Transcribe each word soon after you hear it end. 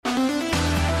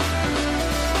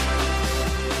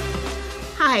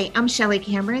Hi, I'm Shelley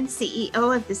Cameron,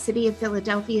 CEO of the City of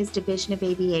Philadelphia's Division of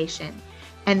Aviation,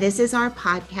 and this is our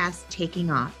podcast,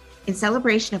 Taking Off. In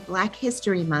celebration of Black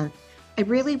History Month, I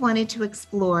really wanted to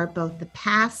explore both the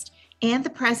past and the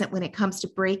present when it comes to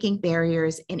breaking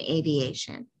barriers in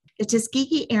aviation. The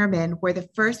Tuskegee Airmen were the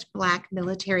first Black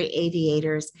military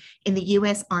aviators in the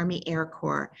U.S. Army Air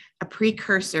Corps, a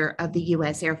precursor of the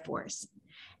U.S. Air Force.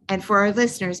 And for our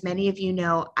listeners, many of you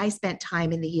know I spent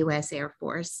time in the U.S. Air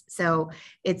Force. So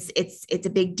it's a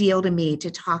big deal to me to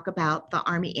talk about the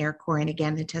Army Air Corps and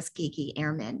again, the Tuskegee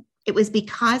Airmen. It was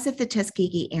because of the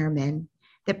Tuskegee Airmen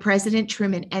that President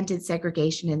Truman ended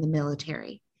segregation in the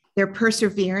military. Their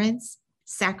perseverance,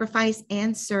 sacrifice,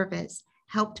 and service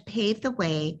helped pave the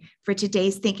way for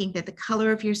today's thinking that the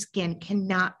color of your skin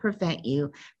cannot prevent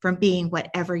you from being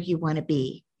whatever you want to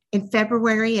be. In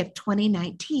February of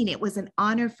 2019, it was an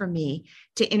honor for me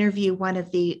to interview one of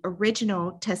the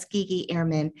original Tuskegee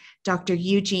Airmen, Dr.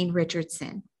 Eugene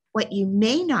Richardson. What you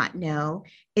may not know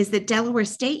is that Delaware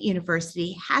State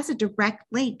University has a direct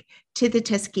link to the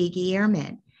Tuskegee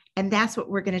Airmen, and that's what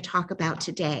we're going to talk about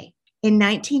today. In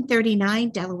 1939,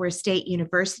 Delaware State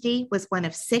University was one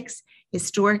of 6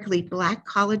 historically Black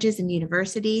colleges and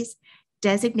universities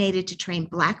designated to train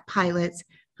Black pilots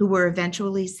who were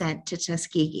eventually sent to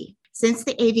Tuskegee. Since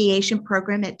the aviation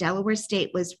program at Delaware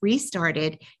State was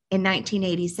restarted in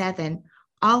 1987,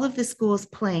 all of the school's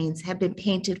planes have been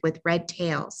painted with red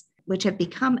tails, which have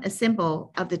become a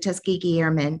symbol of the Tuskegee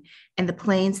Airmen and the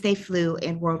planes they flew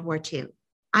in World War II.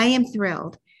 I am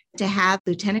thrilled to have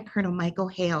Lieutenant Colonel Michael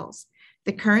Hales,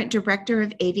 the current Director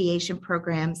of Aviation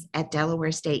Programs at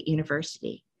Delaware State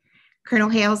University. Colonel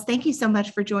Hales, thank you so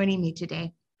much for joining me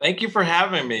today. Thank you for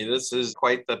having me. This is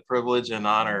quite the privilege and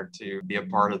honor to be a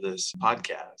part of this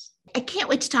podcast. I can't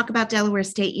wait to talk about Delaware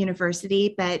State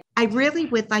University, but I really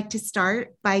would like to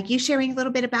start by you sharing a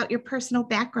little bit about your personal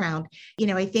background. You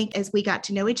know, I think as we got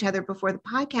to know each other before the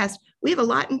podcast, we have a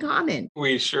lot in common.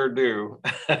 We sure do.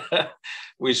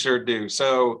 We sure do.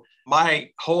 So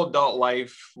my whole adult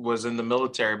life was in the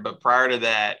military, but prior to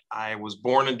that, I was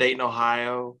born in Dayton,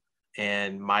 Ohio.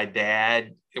 And my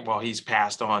dad, well, he's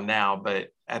passed on now, but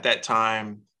at that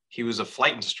time, he was a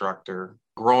flight instructor.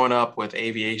 Growing up with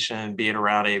aviation, being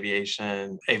around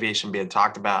aviation being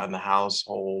talked about in the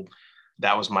household,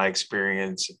 that was my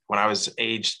experience. When I was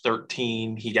age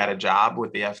 13, he got a job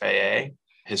with the FAA.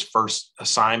 His first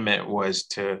assignment was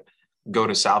to go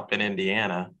to South Bend,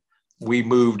 Indiana. We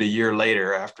moved a year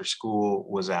later after school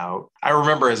was out. I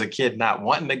remember as a kid not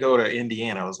wanting to go to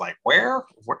Indiana. I was like, where?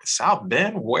 South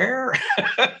Bend? Where?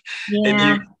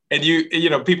 Yeah. and you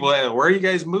know, people ask, where are you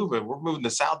guys moving? We're moving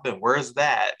to South Bend. Where's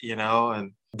that? You know,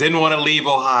 and didn't want to leave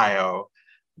Ohio,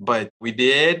 but we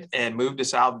did and moved to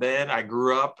South Bend. I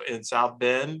grew up in South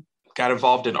Bend, got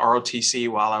involved in ROTC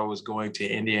while I was going to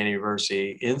Indiana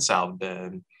University in South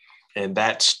Bend. And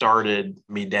that started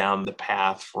me down the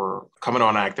path for coming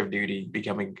on active duty,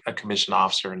 becoming a commissioned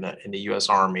officer in the U.S.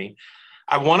 Army.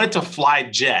 I wanted to fly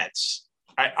jets.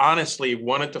 I honestly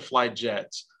wanted to fly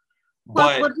jets.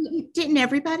 Well, didn't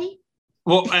everybody?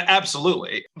 Well,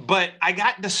 absolutely. But I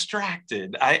got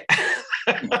distracted. I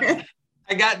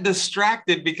got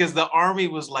distracted because the Army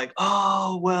was like,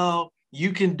 oh, well,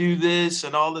 you can do this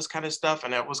and all this kind of stuff.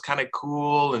 And that was kind of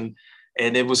cool. And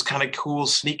it was kind of cool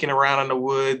sneaking around in the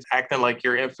woods, acting like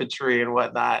you're infantry and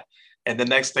whatnot. And the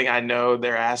next thing I know,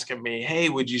 they're asking me, hey,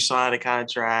 would you sign a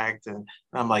contract? And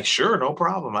I'm like, sure, no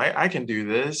problem. I can do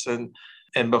this.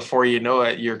 And before you know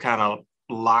it, you're kind of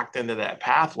locked into that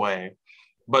pathway.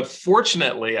 But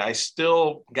fortunately, I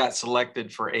still got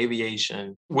selected for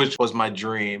aviation, which was my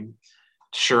dream.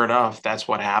 Sure enough, that's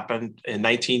what happened. In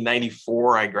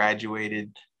 1994, I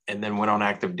graduated and then went on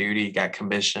active duty, got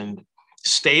commissioned.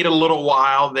 Stayed a little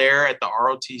while there at the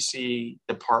ROTC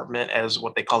department as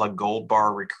what they call a gold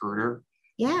bar recruiter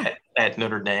at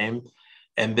Notre Dame.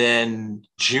 And then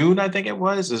June, I think it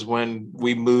was, is when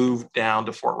we moved down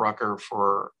to Fort Rucker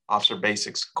for Officer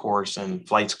Basics course and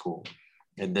flight school.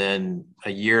 And then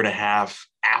a year and a half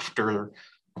after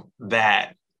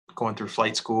that, going through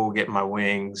flight school, getting my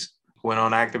wings, went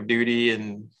on active duty,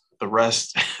 and the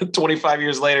rest, 25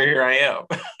 years later, here I am.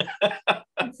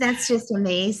 That's just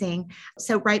amazing.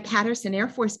 So Wright-Patterson Air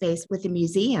Force Base with the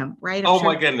museum, right?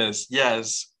 My goodness,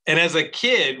 yes. And as a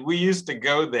kid, we used to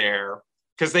go there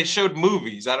because they showed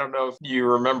movies. I don't know if you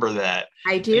remember that.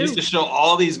 I do. They used to show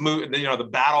all these movies, you know, the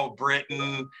Battle of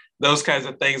Britain, those kinds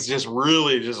of things, just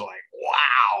really just like,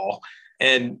 wow.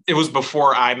 And it was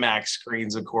before IMAX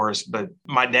screens, of course, but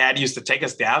my dad used to take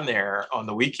us down there on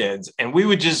the weekends and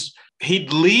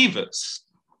he'd leave us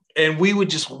and we would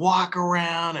just walk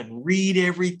around and read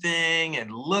everything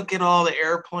and look at all the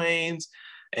airplanes.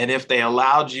 And if they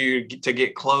allowed you to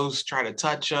get close, try to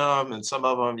touch them, and some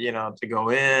of them, to go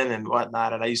in and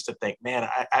whatnot. And I used to think, man,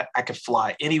 I could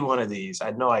fly any one of these.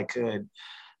 I know I could.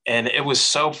 And it was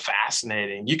so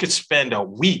fascinating. You could spend a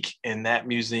week in that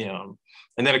museum.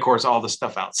 And then, of course, all the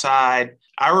stuff outside.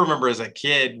 I remember as a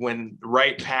kid when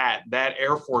Wright-Patt, that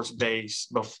Air Force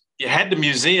base, it had the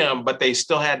museum, but they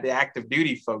still had the active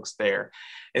duty folks there.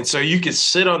 And so you could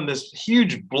sit on this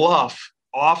huge bluff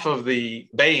off of the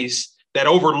base that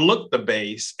overlooked the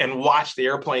base and watch the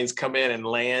airplanes come in and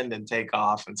land and take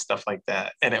off and stuff like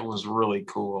that. And it was really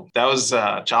cool. That was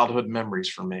childhood memories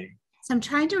for me. So I'm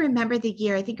trying to remember the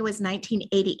year. I think it was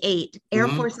 1988. Air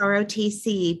Force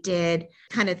ROTC did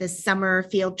kind of the summer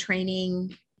field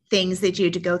training things that you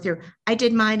had to go through. I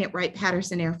did mine at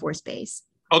Wright-Patterson Air Force Base.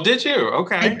 Oh, did you?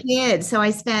 Okay. I did. So I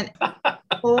spent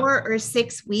 4 or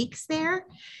 6 weeks there.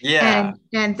 Yeah.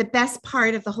 And the best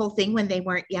part of the whole thing, when they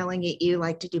weren't yelling at you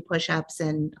like to do push-ups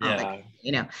and all that,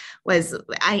 was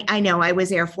I know I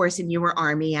was Air Force and you were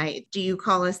Army. Do you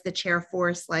call us the chair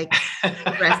force like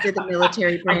the rest of the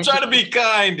military branches? I'm trying to be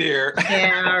kind here.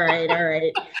 Yeah, all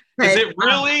right. But, is it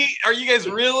really? Are you guys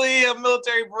really a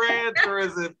military branch, or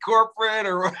is it corporate,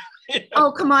 or?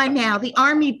 Oh, come on now. The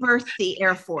Army birthed the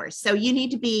Air Force. So you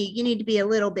need to be a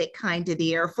little bit kind to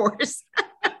the Air Force.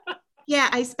 Yeah,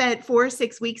 I spent 4 or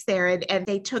 6 weeks there, and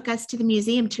they took us to the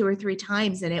museum 2 or 3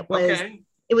 times. And it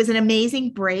was an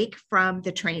amazing break from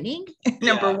the training,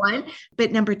 number one.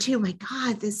 But number two, my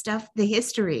God, this stuff, the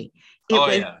history, it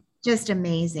was just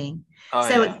amazing.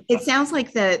 It sounds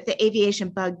like the aviation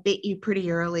bug bit you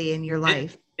pretty early in your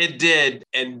life. It did.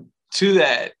 And to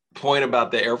that point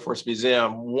about the Air Force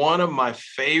Museum, one of my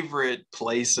favorite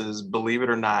places, believe it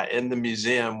or not, in the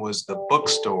museum was the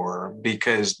bookstore,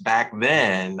 because back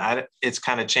then, it's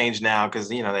kind of changed now because,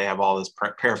 they have all this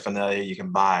paraphernalia you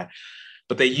can buy,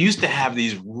 but they used to have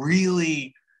these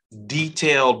really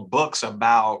detailed books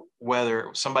about whether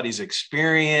somebody's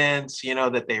experience,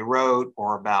 that they wrote,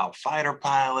 or about fighter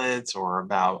pilots or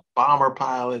about bomber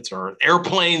pilots or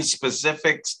airplane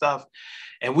specific stuff.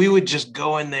 And we would just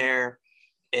go in there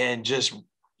and just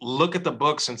look at the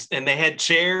books, and they had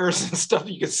chairs and stuff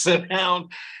you could sit down,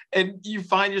 and you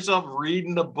find yourself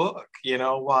reading the book,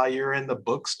 while you're in the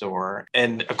bookstore.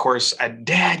 And of course,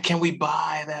 Dad, can we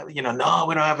buy that? No,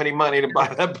 we don't have any money to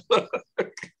buy that book.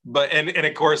 But, and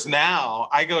of course, now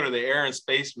I go to the Air and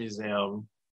Space Museum,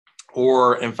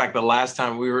 or in fact, the last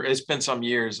time it's been some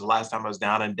years, the last time I was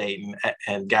down in Dayton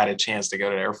and got a chance to go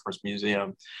to the Air Force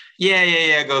Museum.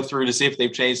 Go through to see if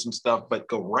they've changed some stuff, but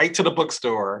go right to the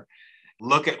bookstore,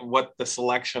 look at what the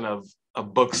selection of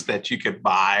books that you could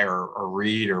buy or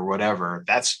read or whatever.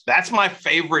 That's my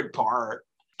favorite part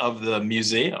of the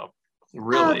museum,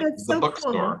 really, the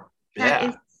bookstore. Cool. That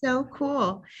is so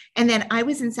cool. And then I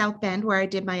was in South Bend where I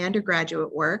did my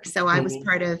undergraduate work. So I was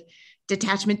part of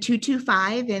Detachment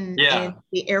 225 in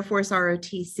the Air Force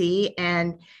ROTC.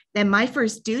 And then my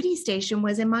first duty station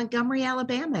was in Montgomery,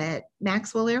 Alabama at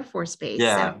Maxwell Air Force Base.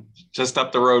 Yeah, just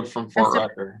up the road from Fort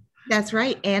Rucker. That's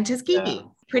right. And Tuskegee. Yeah.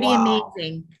 Pretty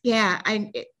amazing. Yeah.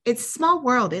 It's a small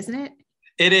world, isn't it?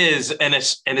 It is. And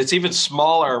it's even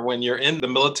smaller when you're in the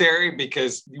military,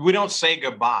 because we don't say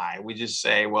goodbye. We just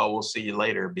say, well, we'll see you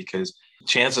later, because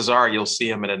chances are you'll see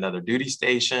them at another duty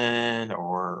station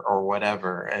or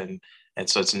whatever. And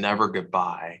so it's never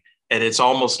goodbye. And it's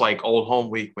almost like old home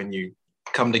week when you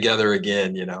come together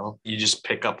again, you just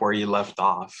pick up where you left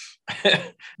off.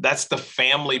 That's the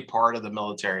family part of the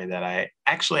military that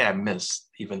I miss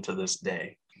even to this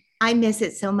day. I miss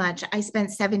it so much. I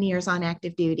spent 7 years on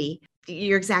active duty.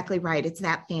 You're exactly right. It's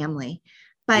that family.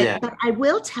 But I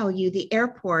will tell you, the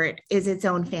airport is its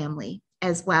own family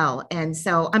as well. And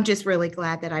so I'm just really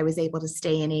glad that I was able to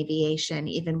stay in aviation,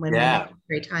 even when my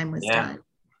military time was done.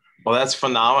 Well, that's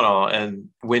phenomenal. And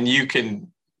when you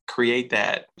can create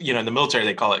that, in the military,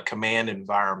 they call it command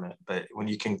environment. But when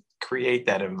you can create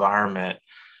that environment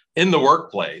in the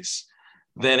workplace,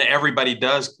 then everybody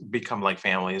does become like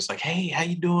family. It's like, hey, how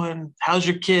you doing? How's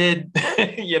your kid?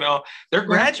 They're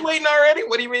graduating already.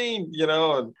 What do you mean?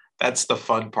 And that's the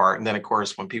fun part. And then, of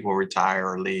course, when people retire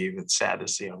or leave, it's sad to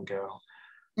see them go.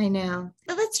 I know.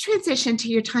 But let's transition to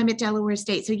your time at Delaware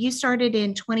State. So you started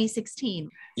in 2016.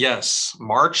 Yes,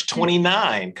 March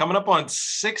 29, coming up on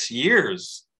 6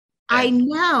 years. I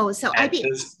know. So at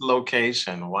this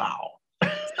location. Wow.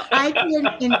 So I've been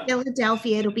in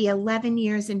Philadelphia. It'll be 11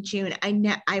 years in June.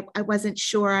 I wasn't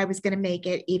sure I was going to make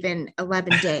it even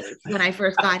 11 days when I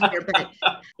first got here. But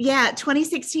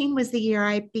 2016 was the year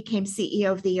I became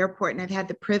CEO of the airport. And I've had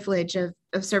the privilege of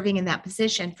of serving in that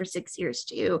position for 6 years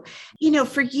too.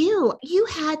 For you, you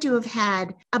had to have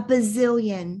had a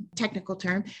bazillion, technical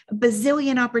term, a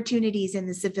bazillion opportunities in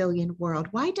the civilian world.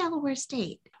 Why Delaware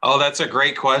State? Oh, that's a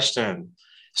great question.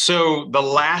 So the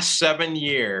last 7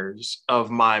 years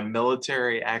of my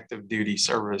military active duty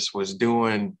service was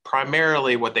doing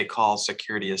primarily what they call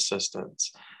security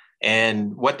assistance.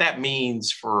 And what that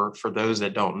means for those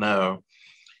that don't know,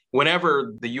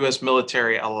 whenever the U.S.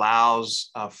 military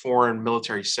allows foreign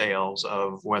military sales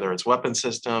of whether it's weapon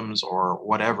systems or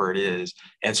whatever it is,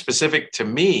 and specific to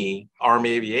me,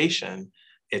 Army Aviation,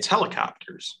 it's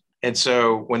helicopters. And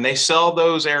so when they sell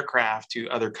those aircraft to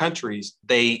other countries,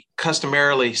 they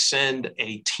customarily send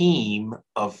a team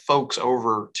of folks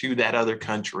over to that other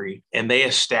country and they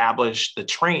establish the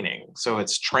training. So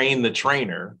it's train the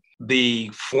trainer.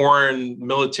 The foreign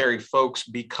military folks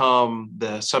become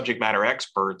the subject matter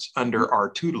experts under our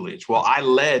tutelage. Well, I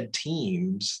led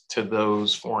teams to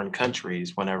those foreign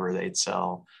countries whenever they'd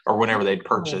sell or whenever they'd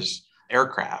purchase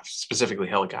aircraft, specifically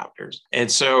helicopters.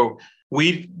 And so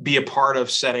we'd be a part of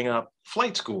setting up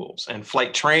flight schools and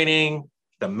flight training,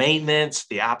 the maintenance,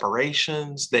 the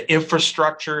operations, the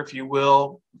infrastructure, if you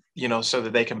will, so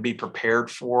that they can be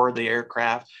prepared for the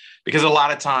aircraft. Because a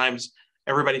lot of times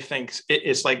everybody thinks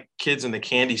it's like kids in the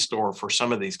candy store for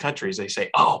some of these countries. They say,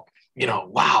 oh,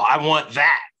 wow, I want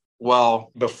that.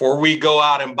 Well, before we go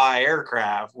out and buy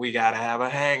aircraft, we got to have a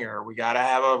hangar. We got to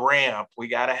have a ramp. We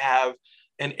got to have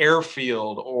an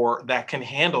airfield or that can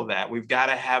handle that. We've got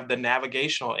to have the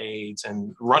navigational aids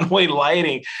and runway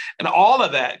lighting and all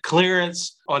of that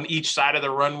clearance on each side of the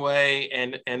runway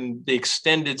and the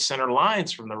extended center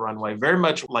lines from the runway, very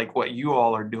much like what you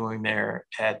all are doing there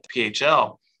at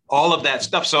PHL, all of that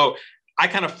stuff. So I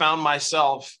kind of found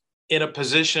myself in a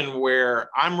position where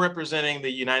I'm representing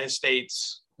the United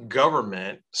States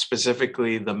government,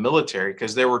 specifically the military,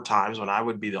 because there were times when I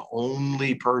would be the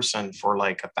only person for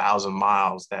like 1,000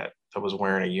 miles that was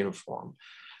wearing a uniform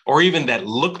or even that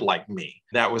looked like me,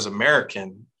 that was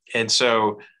American. And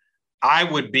so I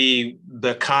would be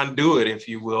the conduit, if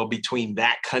you will, between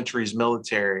that country's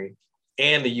military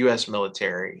and the US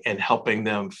military and helping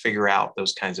them figure out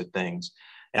those kinds of things.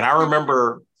 And I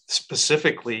remember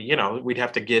specifically, we'd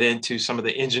have to get into some of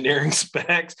the engineering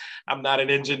specs. I'm not an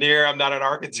engineer. I'm not an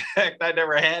architect. I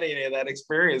never had any of that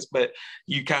experience, but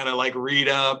you kind of like read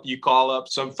up, you call up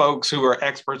some folks who are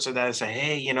experts in that and say,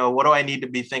 hey, what do I need to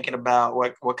be thinking about?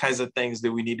 What kinds of things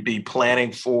do we need to be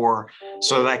planning for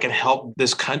so that I can help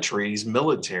this country's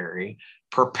military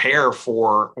prepare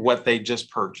for what they just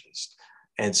purchased?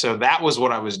 And so that was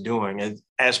what I was doing. And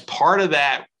as part of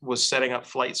that was setting up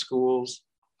flight schools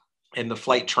and the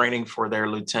flight training for their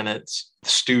lieutenants,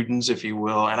 students, if you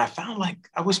will. And I found like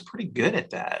I was pretty good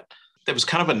at that. There was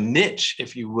kind of a niche,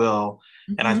 if you will.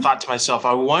 Mm-hmm. And I thought to myself,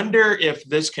 I wonder if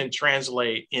this can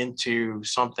translate into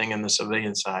something in the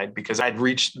civilian side, because I'd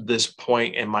reached this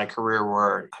point in my career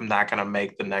where I'm not going to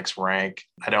make the next rank.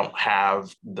 I don't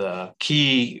have the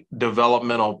key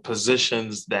developmental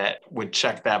positions that would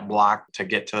check that block to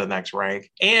get to the next rank.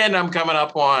 And I'm coming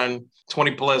up on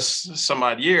 20 plus some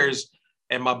odd years.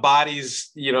 And my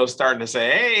body's, starting to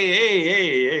say,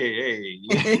 hey,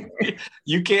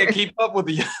 you can't keep up with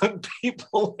the young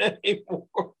people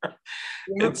anymore.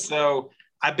 Yep. And so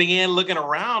I began looking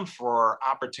around for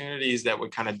opportunities that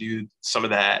would kind of do some of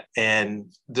that and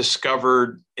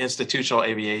discovered institutional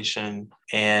aviation.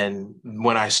 And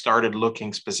when I started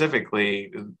looking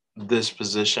specifically, this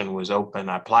position was open.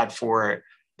 I applied for it.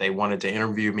 They wanted to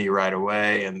interview me right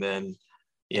away. And then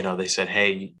they said,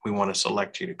 hey, we want to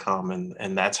select you to come.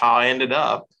 And that's how I ended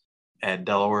up at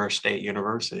Delaware State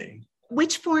University.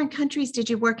 Which foreign countries did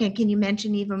you work in? Can you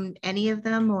mention even any of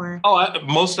them or?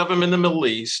 Most of them in the Middle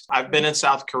East. I've been in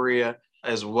South Korea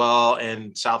as well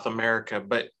and South America,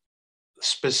 but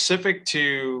specific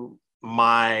to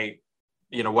my,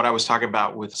 what I was talking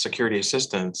about with security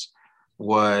assistance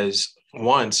was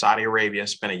one, Saudi Arabia.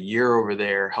 Spent a year over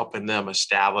there helping them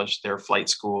establish their flight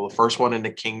school, the first one in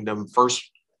the kingdom, first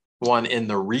one in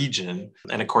the region.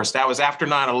 And of course, that was after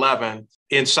 9/11.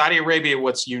 In Saudi Arabia,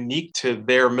 what's unique to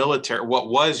their military, what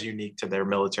was unique to their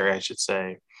military, I should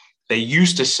say, they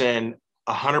used to send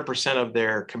 100% of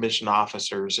their commissioned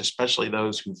officers, especially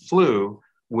those who flew,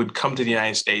 would come to the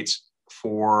United States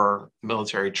for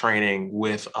military training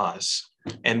with us.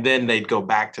 And then they'd go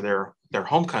back to their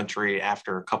home country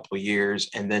after a couple of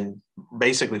years and then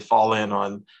basically fall in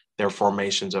on their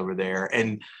formations over there.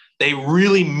 And they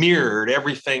really mirrored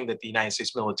everything that the United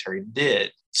States military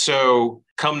did. So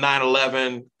come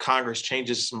 9/11, Congress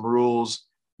changes some rules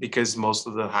because most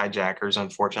of the hijackers,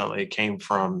 unfortunately, came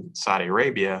from Saudi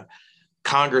Arabia.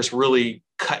 Congress really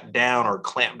cut down or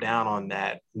clamp down on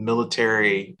that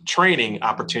military training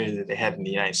opportunity that they had in the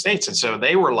United States. And so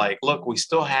they were like, look, we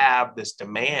still have this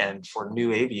demand for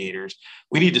new aviators.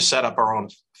 We need to set up our own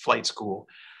flight school.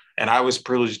 And I was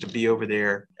privileged to be over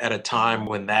there at a time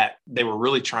when they were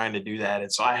really trying to do that.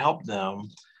 And so I helped them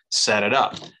set it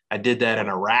up. I did that in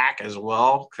Iraq as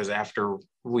well, because after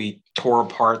we tore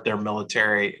apart their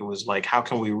military, it was like, how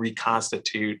can we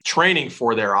reconstitute training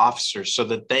for their officers so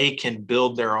that they can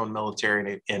build their own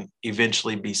military and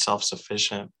eventually be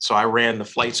self-sufficient? So I ran the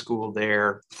flight school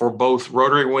there for both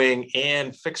rotary wing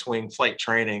and fixed wing flight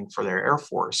training for their Air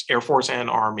Force and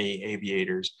Army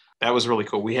aviators. That was really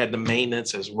cool. We had the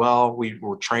maintenance as well. We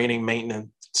were training maintenance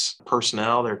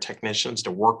personnel, their technicians,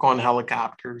 to work on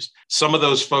helicopters. Some of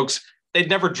those folks, they'd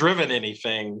never driven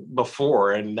anything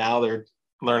before, and now they're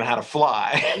learning how to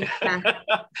fly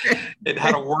and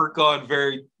how to work on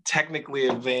very technically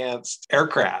advanced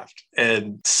aircraft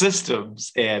and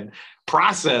systems and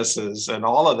processes and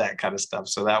all of that kind of stuff.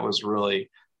 So that was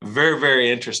really very, very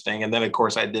interesting. And then, of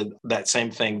course, I did that same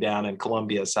thing down in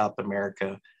Colombia, South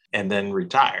America, and then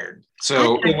retired.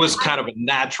 So it was kind of a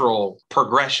natural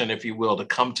progression, if you will, to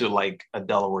come to like a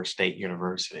Delaware State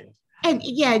University. And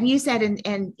yeah, and you said,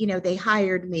 and you know, they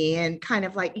hired me, and kind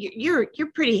of like you're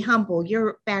pretty humble.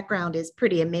 Your background is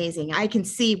pretty amazing. I can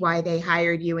see why they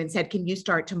hired you and said, "Can you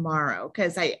start tomorrow?"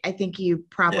 Because I think you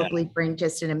probably bring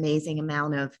just an amazing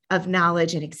amount of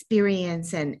knowledge and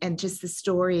experience, and just the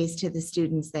stories to the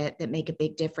students that make a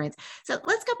big difference. So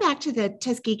let's go back to the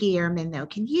Tuskegee Airmen, though.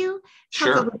 Can you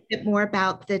talk a little bit more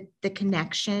about the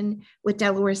connection with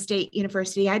Delaware State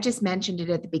University? I just mentioned it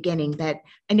at the beginning, but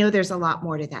I know there's a lot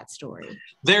more to that story.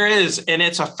 There is, and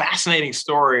it's a fascinating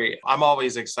story. I'm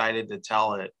always excited to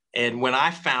tell it. And when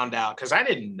I found out, because I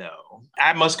didn't know,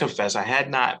 I must confess, I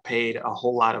had not paid a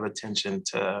whole lot of attention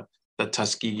to the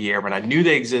Tuskegee Airmen. I knew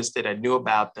they existed. I knew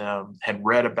about them, had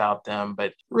read about them,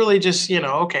 but really just,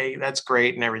 okay, that's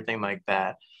great and everything like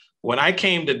that. When I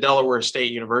came to Delaware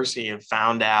State University and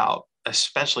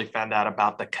especially found out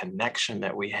about the connection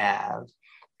that we have,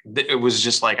 it was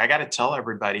just like, I got to tell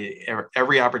everybody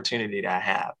every opportunity that I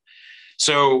have.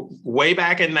 So way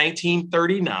back in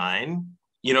 1939,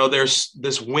 there's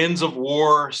this winds of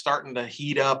war starting to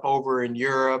heat up over in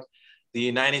Europe. The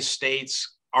United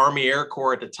States Army Air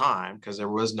Corps at the time, because there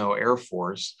was no Air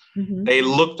Force, they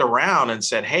looked around and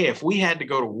said, hey, if we had to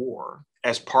go to war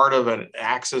as part of an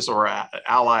Axis or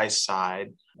Allies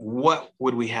side, what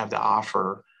would we have to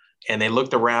offer? And they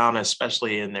looked around,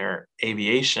 especially in their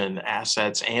aviation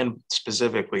assets and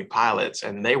specifically pilots,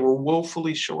 and they were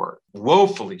woefully short.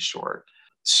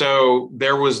 So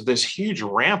there was this huge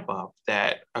ramp up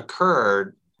that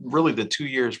occurred really the 2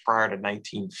 years prior to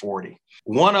 1940.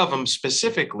 One of them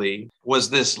specifically was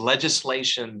this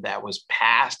legislation that was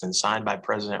passed and signed by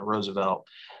President Roosevelt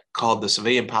called the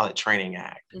Civilian Pilot Training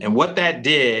Act. And what that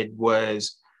did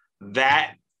was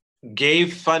that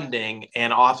gave funding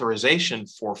and authorization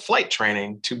for flight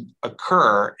training to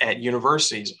occur at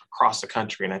universities across the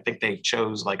country. And I think they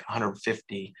chose like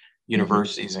 150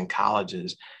 universities and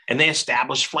colleges, and they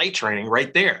established flight training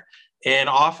right there and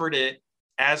offered it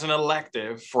as an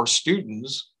elective for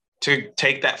students to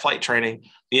take that flight training.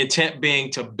 The intent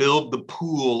being to build the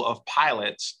pool of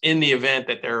pilots in the event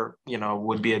that there,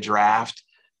 would be a draft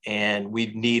and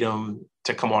we'd need them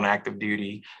to come on active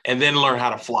duty and then learn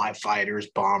how to fly fighters,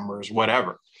 bombers,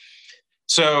 whatever.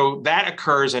 So that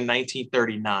occurs in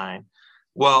 1939.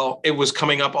 Well, it was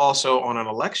coming up also on an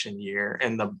election year,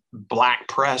 and the Black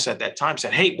press at that time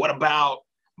said, hey, what about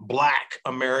Black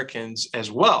Americans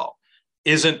as well?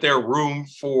 Isn't there room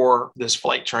for this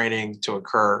flight training to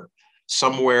occur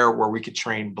somewhere where we could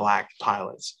train Black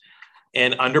pilots?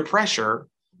 And under pressure,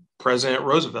 President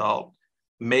Roosevelt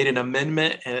made an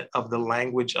amendment of the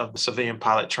language of the Civilian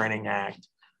Pilot Training Act,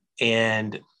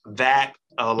 and that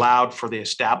allowed for the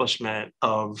establishment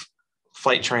of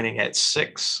flight training at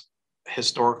 6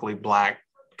 historically Black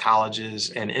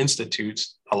colleges and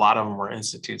institutes. A lot of them were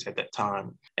institutes at that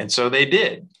time. And so they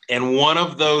did. And one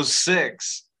of those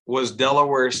 6 was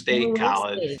Delaware State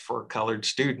College for colored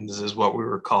students, is what we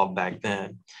were called back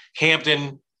then.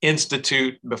 Hampton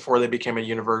Institute, before they became a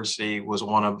university, was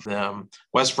one of them.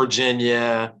 West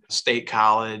Virginia State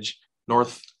College,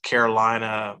 North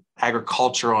Carolina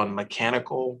Agricultural and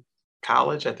Mechanical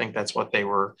College, I think that's what they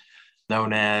were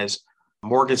known as.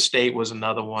 Morgan State was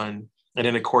another one. And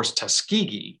then, of course,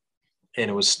 Tuskegee, and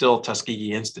it was still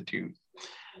Tuskegee Institute.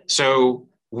 So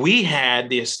we had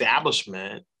the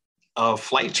establishment of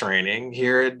flight training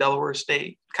here at Delaware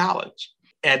State College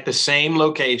at the same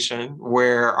location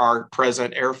where our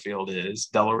present airfield is,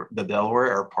 the Delaware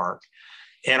Air Park.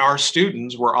 And our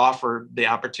students were offered the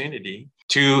opportunity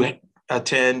to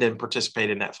attend and participate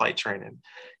in that flight training.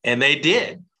 And they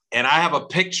did. And I have a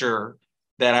picture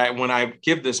that when I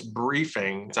give this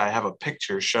briefing, I have a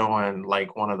picture showing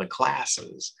like one of the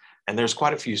classes. And there's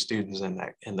quite a few students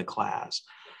in the class.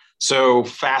 So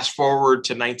fast forward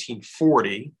to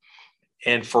 1940,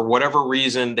 and for whatever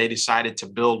reason, they decided to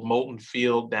build Moulton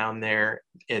Field down there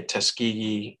at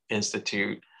Tuskegee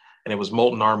Institute. And it was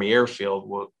Moulton Army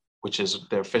Airfield, which is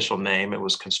the official name. It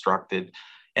was constructed.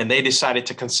 And they decided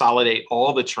to consolidate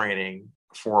all the training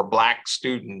for Black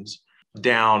students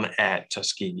down at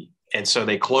Tuskegee. And so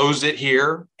they closed it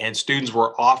here, and students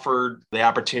were offered the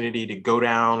opportunity to go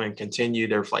down and continue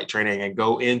their flight training and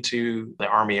go into the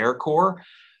Army Air Corps.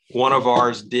 One of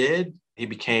ours did. He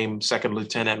became Second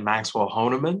Lieutenant Maxwell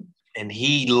Honeman, and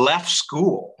he left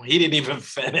school. He didn't even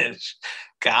finish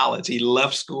college. He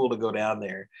left school to go down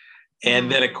there.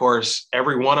 And then, of course,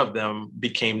 every one of them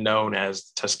became known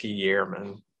as Tuskegee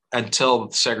Airmen until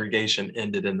segregation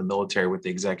ended in the military with the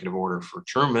executive order for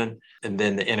Truman. And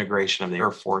then the integration of the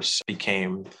Air Force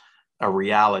became a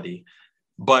reality.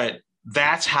 But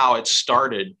that's how it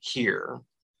started here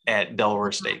at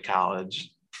Delaware State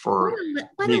College. For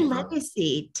what a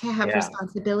legacy to have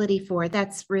responsibility for.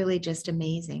 That's really just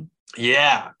amazing.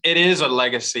 Yeah, it is a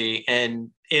legacy. And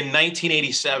in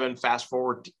 1987, fast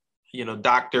forward,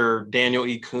 Dr. Daniel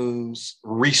E. Coombs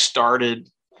restarted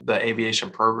the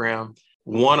aviation program.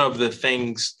 One of the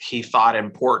things he thought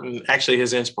important, actually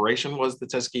his inspiration was the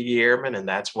Tuskegee Airmen, and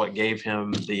that's what gave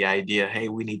him the idea, hey,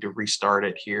 we need to restart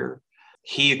it here.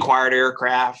 He acquired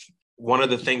aircraft. One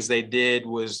of the things they did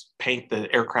was paint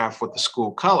the aircraft with the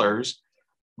school colors,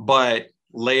 but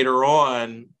later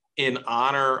on, in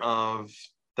honor of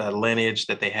the lineage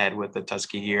that they had with the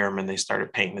Tuskegee Airmen, they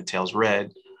started painting the tails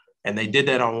red. And they did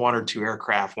that on one or two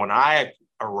aircraft. When I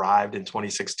arrived in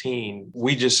 2016,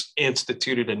 we just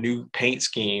instituted a new paint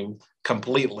scheme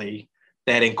completely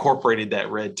that incorporated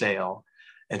that red tail.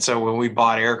 And so when we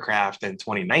bought aircraft in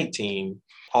 2019,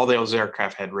 all those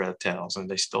aircraft had red tails, and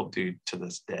they still do to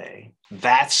this day.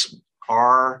 That's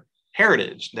our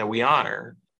heritage that we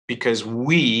honor because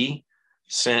we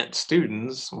sent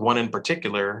students, one in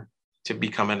particular, to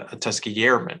become a Tuskegee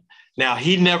Airman. Now,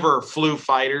 he never flew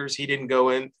fighters. He didn't go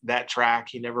in that track.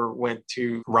 He never went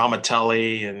to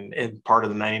Ramitelli and part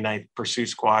of the 99th Pursuit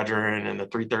Squadron and the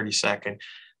 332nd.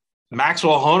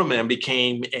 Maxwell Honeman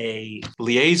became a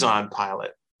liaison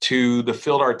pilot to the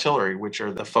field artillery, which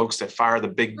are the folks that fire the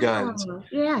big guns. Oh,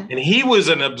 yeah. And he was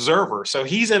an observer. So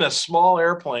he's in a small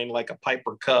airplane like a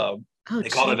Piper Cub. They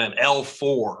called it an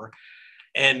L4.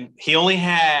 And he only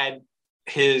had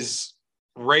his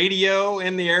radio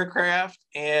in the aircraft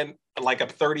and like a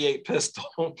 .38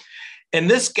 pistol. And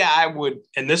this guy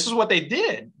and this is what they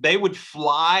did. They would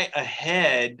fly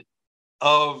ahead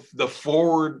of the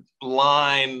forward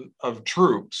line of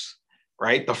troops,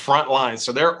 right? The front line.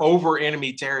 So they're over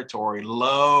enemy territory,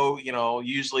 low,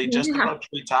 usually just above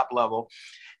treetop level.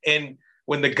 And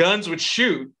when the guns would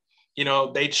shoot,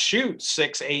 they'd shoot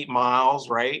 6-8 miles,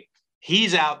 right?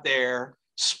 He's out there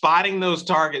spotting those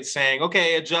targets, saying,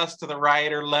 okay, adjust to the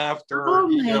right or left or,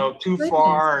 too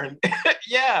far. And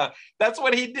yeah, that's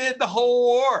what he did the whole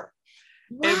war.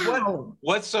 Wow. And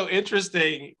what's so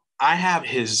interesting, I have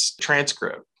his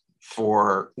transcript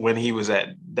for when he was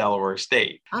at Delaware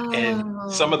State. Oh.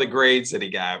 And some of the grades that he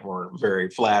got weren't very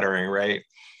flattering, right?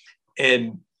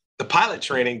 And the pilot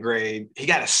training grade, he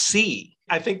got a C.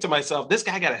 I think to myself, this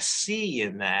guy got a C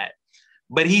in that.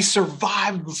 But he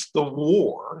survived the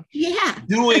war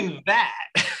doing that.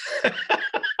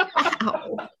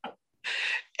 Wow.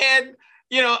 And,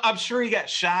 I'm sure he got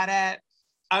shot at.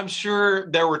 I'm sure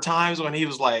there were times when he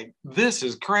was like, this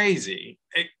is crazy,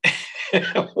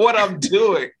 what I'm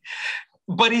doing.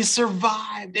 But he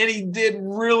survived and he did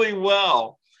really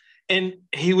well. And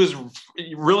he was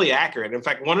really accurate. In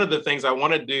fact, one of the things I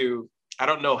want to do, I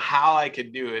don't know how I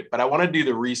could do it, but I want to do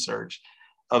the research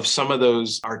of some of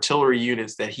those artillery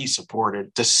units that he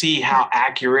supported to see how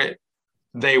accurate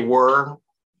they were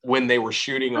when they were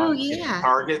shooting on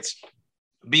targets,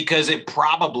 because it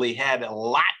probably had a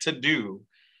lot to do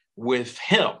with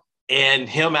him and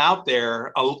him out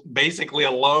there basically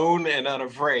alone and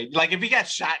unafraid. Like if he got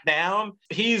shot down,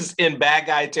 he's in bad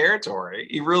guy territory.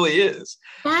 He really is.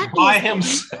 By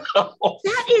himself.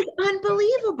 That is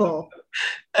unbelievable.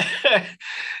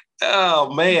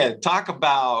 Oh man, talk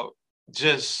about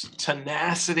just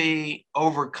tenacity,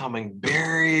 overcoming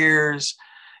barriers,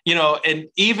 and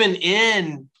even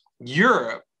in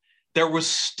Europe, there was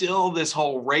still this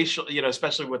whole racial,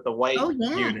 especially with the white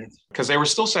units, because they were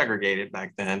still segregated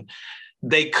back then.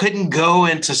 They couldn't go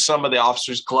into some of the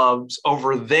officers' clubs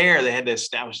over there. They had to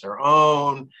establish their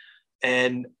own.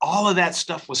 And all of that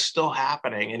stuff was still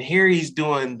happening. And here he's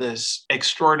doing this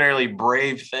extraordinarily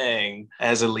brave thing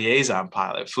as a liaison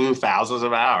pilot, flew thousands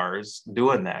of hours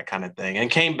doing that kind of thing,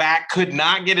 and came back, could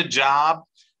not get a job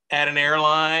at an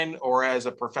airline or as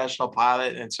a professional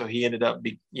pilot. And so he ended up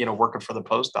working for the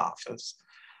post office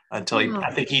until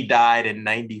I think he died in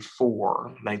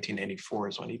 1994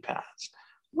 is when he passed.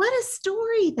 What a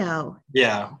story, though.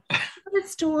 Yeah. What a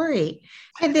story.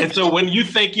 And so when you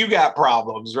think you got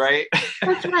problems, right?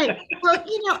 That's right. Well,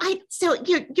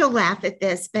 you'll laugh at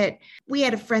this, but we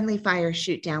had a friendly fire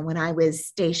shoot down when I was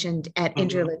stationed at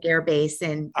Incirlik Air Base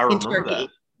in Turkey. That.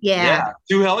 Yeah.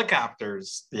 2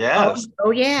 helicopters. Yes.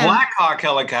 Oh yeah. Black Hawk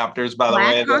helicopters, by the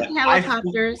way. Black Hawk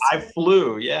helicopters. I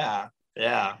flew. Yeah.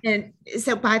 Yeah. And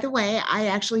so, by the way, I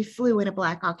actually flew in a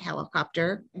Black Hawk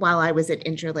helicopter while I was at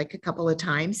Incirlik a couple of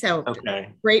times. So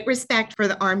great respect for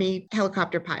the Army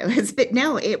helicopter pilots. But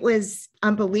no, it was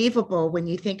unbelievable when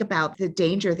you think about the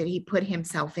danger that he put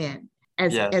himself in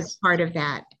as part of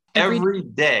that. Every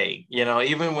day,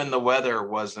 even when the weather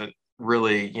wasn't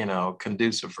really,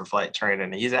 conducive for flight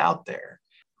training, he's out there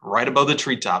right above the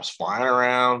treetops, flying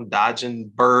around, dodging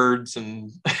birds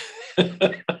and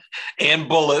and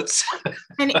bullets.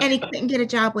 and he couldn't get a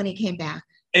job when he came back.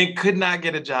 And could not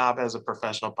get a job as a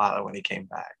professional pilot when he came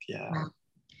back. Yeah. Wow.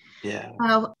 Yeah.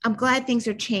 Well, I'm glad things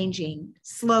are changing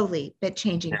slowly, but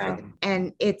changing for them.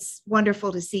 And it's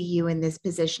wonderful to see you in this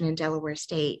position in Delaware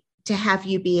State, to have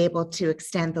you be able to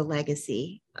extend the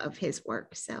legacy of his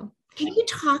work. So can you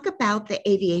talk about the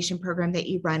aviation program that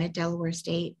you run at Delaware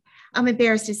State? I'm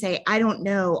embarrassed to say I don't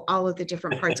know all of the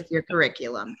different parts of your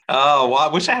curriculum. Oh, well,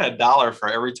 I wish I had $1 for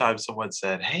every time someone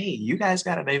said, hey, you guys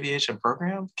got an aviation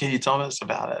program? Can you tell us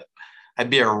about it? I'd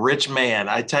be a rich man.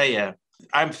 I tell you,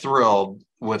 I'm thrilled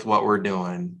with what we're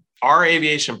doing. Our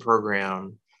aviation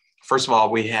program, first of all,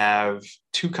 we have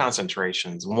 2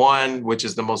 concentrations. One, which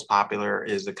is the most popular,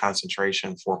 is the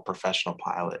concentration for professional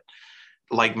pilot.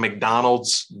 Like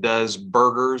McDonald's does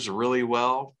burgers really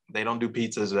well. They don't do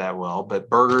pizzas that well, but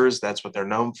burgers, that's what they're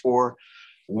known for.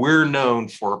 We're known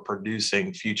for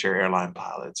producing future airline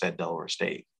pilots at Delaware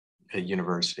State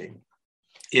University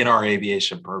in our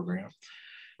aviation program.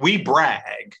 We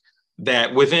brag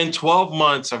that within 12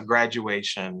 months of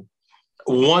graduation,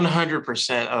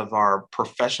 100% of our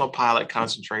professional pilot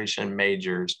concentration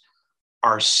majors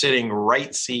are sitting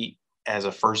right seat as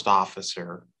a first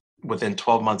officer within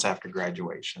 12 months after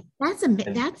graduation.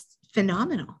 That's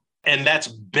phenomenal. And that's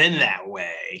been that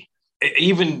way.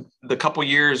 Even the couple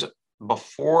years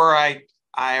before I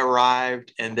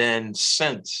arrived, and then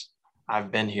since I've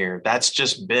been here, that's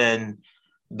just been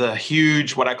the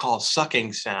huge, what I call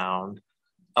sucking sound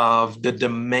of the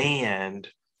demand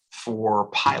for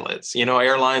pilots.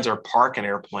 Airlines are parking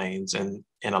airplanes in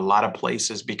a lot of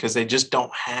places because they just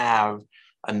don't have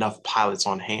enough pilots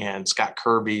on hand. Scott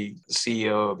Kirby, the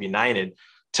CEO of United,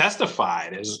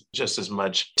 testified just as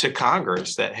much to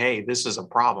Congress that, hey, this is a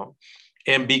problem.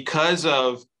 And because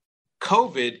of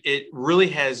COVID, it really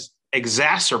has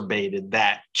exacerbated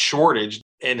that shortage.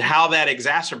 And how that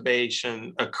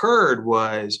exacerbation occurred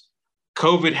was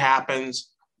COVID happens,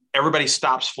 everybody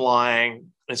stops flying.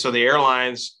 And so the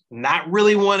airlines, not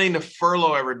really wanting to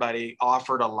furlough everybody,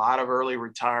 offered a lot of early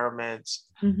retirements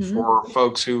for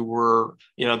folks who were,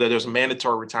 there's a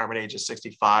mandatory retirement age of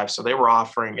 65. So they were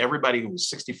offering everybody who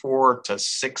was 64 to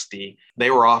 60,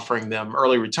 they were offering them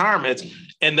early retirements.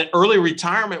 And the early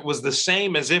retirement was the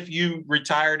same as if you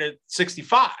retired at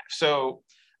 65. So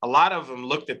a lot of them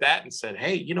looked at that and said,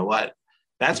 hey, you know what?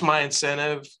 That's my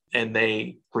incentive. And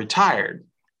they retired.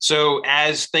 So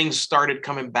as things started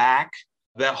coming back,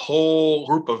 that whole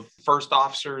group of first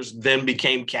officers then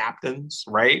became captains,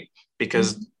 right?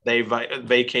 Because they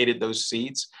vacated those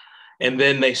seats. And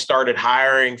then they started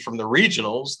hiring from the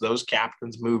regionals. Those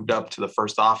captains moved up to the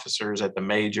first officers at the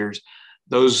majors.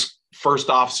 Those first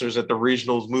officers at the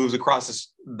regionals moved across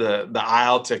the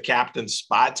aisle to captain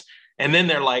spots. And then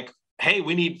they're like, hey,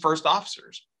 we need first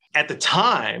officers. At the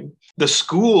time, the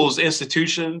schools,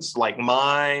 institutions like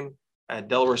mine at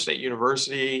Delaware State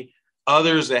University,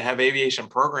 others that have aviation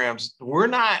programs, we're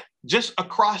not just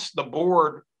across the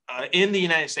board in the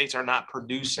United States are not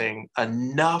producing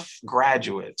enough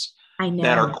graduates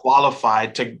that are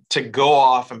qualified to go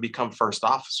off and become first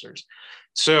officers.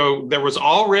 So there was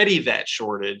already that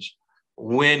shortage.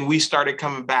 When we started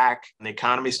coming back and the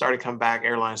economy started coming back,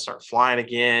 airlines start flying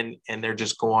again, and they're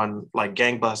just going like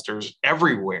gangbusters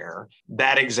everywhere.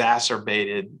 That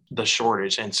exacerbated the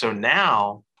shortage. And so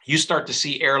now you start to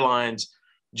see airlines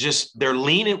they're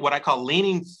leaning, what I call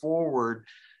leaning forward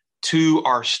to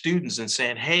our students and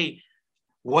saying, hey,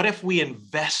 what if we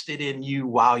invested in you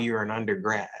while you're an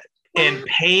undergrad? and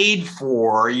paid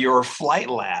for your flight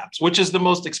labs, which is the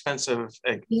most expensive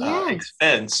Yes.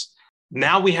 expense.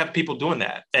 Now we have people doing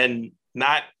that, and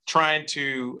not trying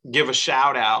to give a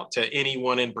shout out to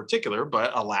anyone in particular,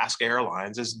 but Alaska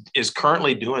Airlines is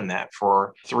currently doing that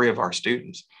for 3 of our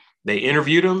students. They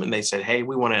interviewed them and they said, hey,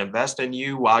 we want to invest in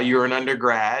you while you're an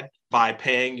undergrad by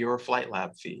paying your flight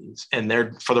lab fees. And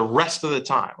they're for the rest of the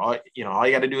time. All you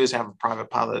got to do is have a private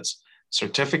pilot's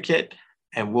certificate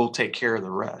and we'll take care of the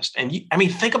rest. And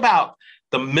think about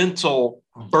the mental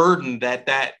burden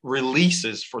that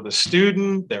releases for the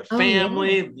student, their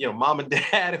family, mom and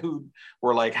dad who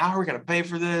were like, how are we going to pay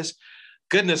for this?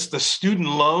 Goodness, the student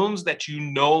loans that you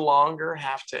no longer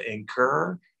have to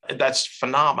incur, that's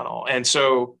phenomenal. And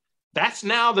so that's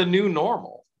now the new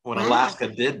normal when Alaska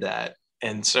did that.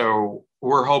 And so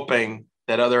we're hoping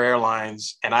that other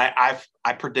airlines, and I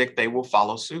predict they will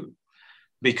follow suit,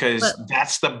 because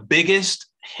that's the biggest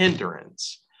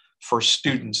hindrance for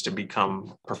students to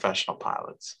become professional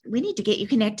pilots. We need to get you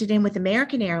connected in with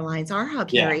American Airlines, our hub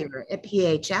carrier at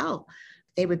PHL.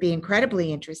 They would be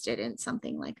incredibly interested in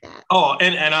something like that. Oh,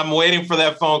 and I'm waiting for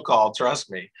that phone call. Trust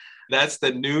me. That's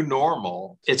the new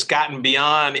normal. It's gotten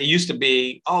beyond, it used to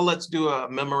be, let's do a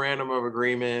memorandum of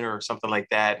agreement or something like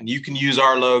that. And you can use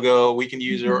our logo, we can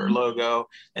use your logo.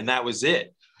 And that was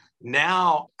it.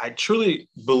 Now, I truly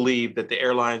believe that the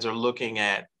airlines are looking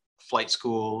at flight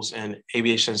schools and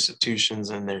aviation institutions,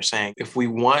 and they're saying, if we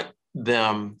want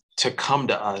them to come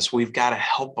to us, we've got to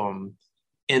help them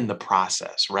in the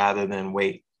process rather than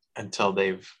wait until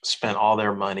they've spent all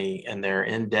their money and they're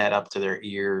in debt up to their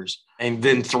ears, and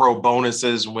then throw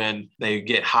bonuses when they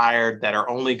get hired that are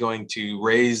only going to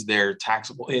raise their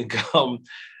taxable income.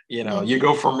 You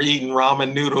go from eating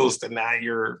ramen noodles to now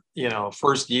you're,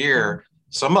 first year,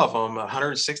 some of them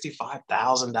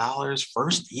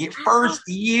 $165,000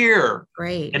 first year.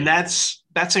 Great. And that's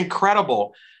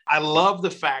incredible. I love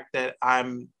the fact that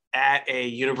I'm at a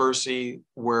university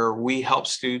where we help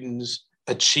students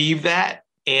achieve that.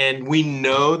 And we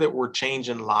know that we're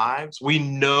changing lives. We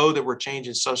know that we're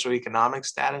changing socioeconomic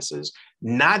statuses,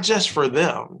 not just for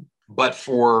them, but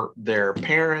for their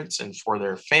parents and for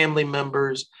their family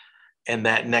members and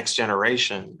that next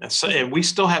generation. And we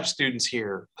still have students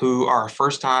here who are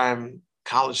first-time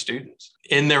college students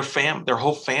in their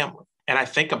whole family. And I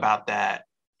think about that,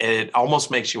 and it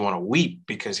almost makes you want to weep,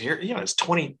 because here, it's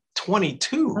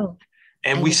 2022.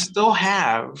 And we still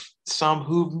have some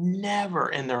who've never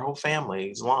in their whole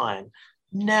family's line,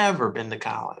 never been to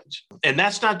college. And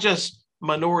that's not just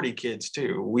minority kids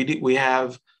too. We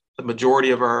have the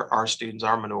majority of our students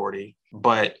are minority,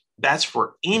 but that's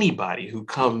for anybody who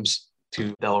comes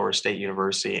to Delaware State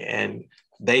University, and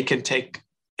they can take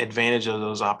advantage of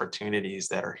those opportunities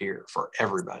that are here for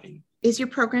everybody. Is your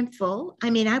program full?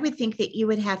 I would think that you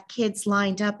would have kids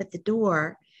lined up at the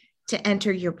door to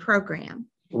enter your program.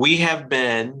 We have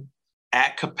been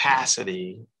at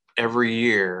capacity every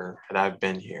year that I've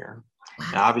been here. Wow.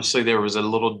 Now, obviously, there was a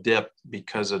little dip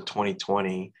because of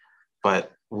 2020,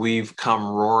 but we've come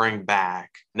roaring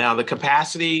back. Now, the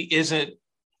capacity isn't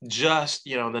just,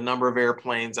 the number of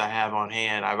airplanes I have on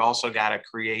hand. I've also got to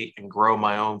create and grow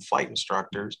my own flight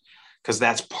instructors, because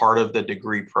that's part of the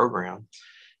degree program.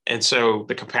 And so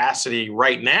the capacity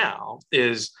right now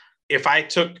is, if I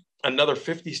took another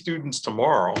 50 students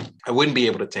tomorrow, I wouldn't be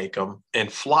able to take them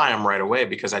and fly them right away,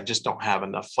 because I just don't have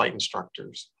enough flight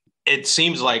instructors. It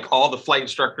seems like all the flight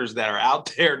instructors that are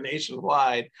out there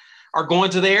nationwide are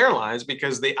going to the airlines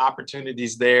because the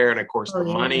opportunity's there. And of course, the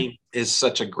money is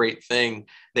such a great thing.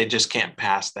 They just can't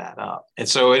pass that up. And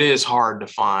so it is hard to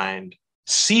find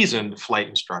seasoned flight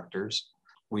instructors.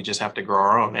 We just have to grow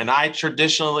our own. And I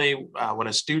traditionally, when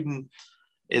a student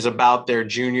is about their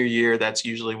junior year, that's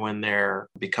usually when they're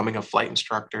becoming a flight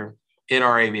instructor in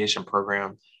our aviation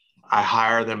program, I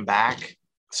hire them back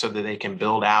so that they can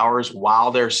build hours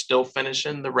while they're still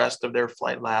finishing the rest of their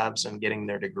flight labs and getting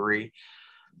their degree.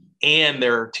 And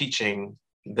they're teaching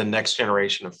the next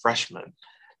generation of freshmen.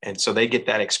 And so they get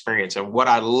that experience. And what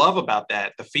I love about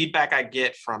that, the feedback I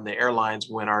get from the airlines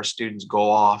when our students go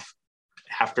off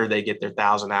after they get their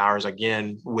 1,000 hours,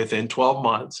 again, within 12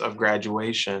 months of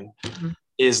graduation,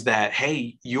 is that,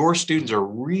 hey, your students are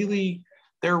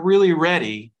they're really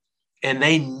ready and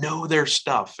they know their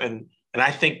stuff. And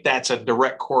I think that's a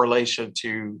direct correlation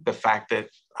to the fact that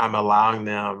I'm allowing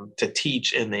them to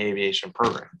teach in the aviation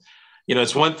program.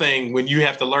 It's one thing when you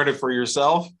have to learn it for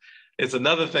yourself. It's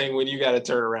another thing when you got to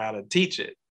turn around and teach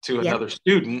it to another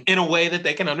student in a way that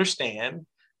they can understand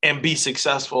and be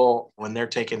successful when they're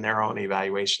taking their own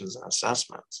evaluations and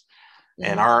assessments.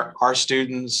 And our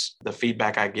students, the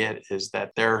feedback I get is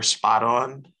that they're spot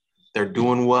on, they're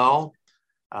doing well,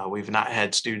 We've not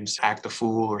had students act a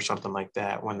fool or something like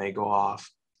that when they go off.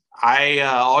 I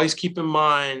always keep in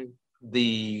mind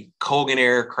the Colgan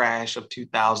Air crash of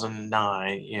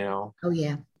 2009, Oh,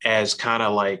 yeah. as kind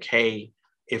of like, hey,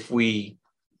 if we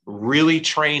really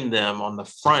train them on the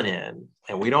front end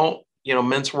and we don't,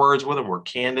 mince words with them, we're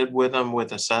candid with them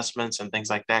with assessments and things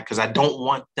like that, because I don't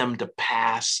want them to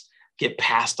get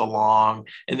passed along.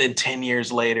 And then 10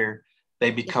 years later,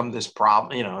 they become this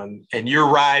problem, and you're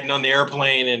riding on the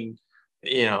airplane and,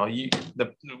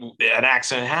 an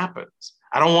accident happens.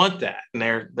 I don't want that. And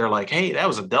they're like, hey, that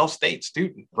was a Dell State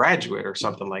student, graduate or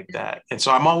something like that. And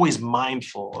so I'm always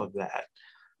mindful of that.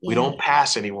 We don't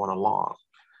pass anyone along.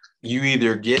 You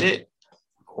either get it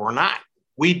or not.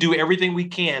 We do everything we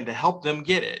can to help them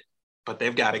get it, but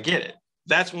they've got to get it.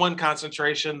 That's one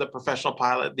concentration, the professional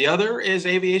pilot. The other is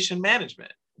aviation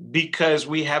management, because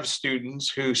we have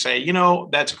students who say,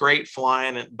 that's great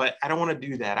flying, but I don't want to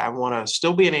do that. I want to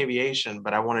still be in aviation,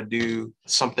 but I want to do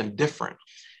something different.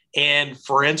 And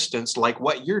for instance, like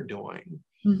what you're doing,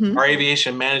 our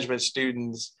aviation management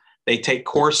students, they take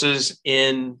courses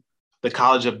in the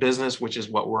College of Business, which is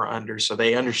what we're under. So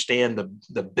they understand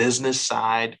the business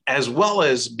side, as well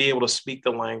as be able to speak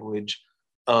the language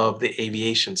of the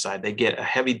aviation side. They get a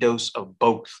heavy dose of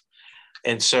both.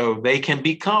 And so they can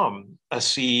become a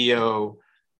CEO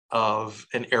of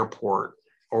an airport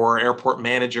or an airport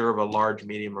manager of a large,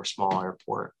 medium, or small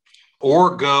airport,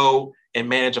 or go and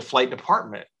manage a flight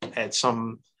department at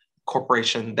some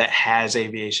corporation that has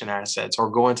aviation assets,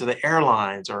 or go into the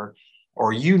airlines, or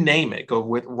you name it,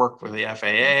 work with the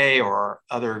FAA or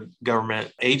other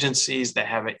government agencies that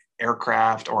have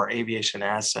aircraft or aviation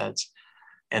assets.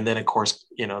 And then, of course,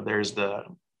 there's the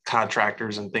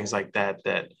contractors and things like that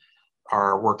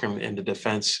are working in the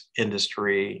defense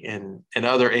industry and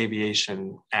other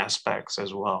aviation aspects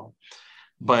as well.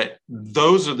 But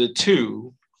those are the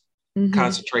two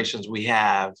concentrations we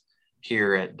have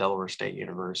here at Delaware State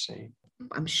University.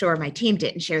 I'm sure my team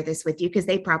didn't share this with you because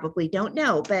they probably don't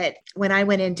know, but when I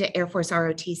went into Air Force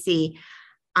ROTC,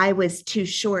 I was too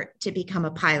short to become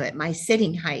a pilot. My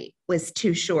sitting height was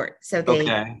too short. So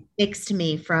they fixed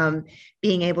me from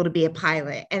being able to be a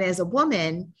pilot. And as a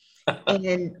woman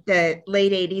in the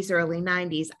late 80s, early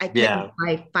 90s, I couldn't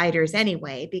fly fighters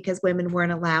anyway, because women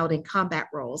weren't allowed in combat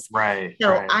roles. Right.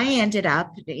 So I ended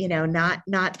up, not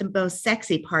the most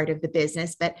sexy part of the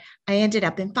business, but I ended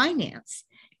up in finance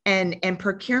and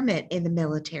procurement in the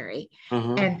military.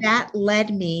 And that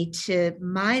led me to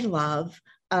my love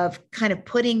of kind of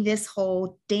putting this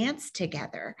whole dance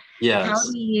together. Yes. How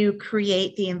do you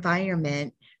create the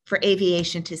environment for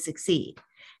aviation to succeed?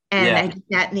 And I did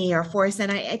that in the Air Force.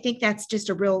 And I think that's just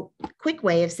a real quick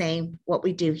way of saying what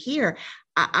we do here.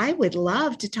 I would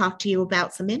love to talk to you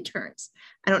about some interns.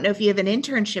 I don't know if you have an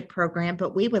internship program,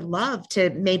 but we would love to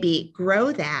maybe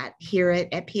grow that here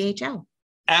at PHL.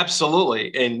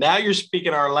 Absolutely. And now you're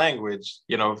speaking our language,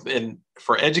 and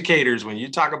for educators, when you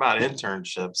talk about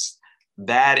internships,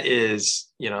 that is,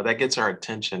 that gets our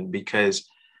attention, because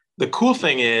the cool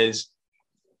thing is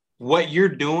what you're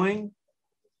doing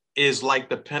is like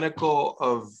the pinnacle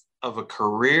of a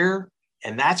career.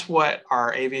 And that's what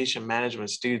our aviation management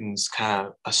students kind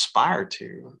of aspire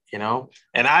to,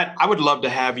 and I would love to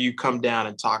have you come down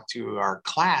and talk to our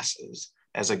classes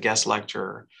as a guest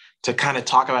lecturer to kind of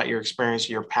talk about your experience,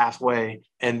 your pathway.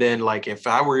 And then, like, if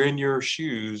I were in your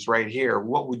shoes right here,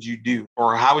 what would you do?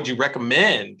 Or how would you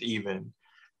recommend even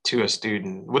to a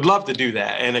student? Would love to do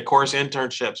that. And of course,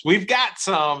 internships. We've got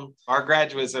our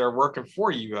graduates that are working for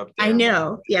you up there. I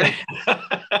know. Yeah.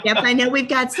 Yep. I know we've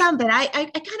got some, but I kind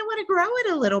of want to grow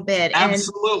it a little bit.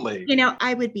 Absolutely. And,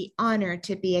 I would be honored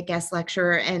to be a guest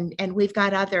lecturer, and we've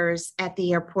got others at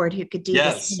the airport who could do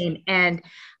the same. And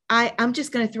I'm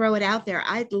just going to throw it out there.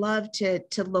 I'd love to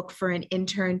look for an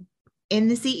intern in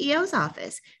the CEO's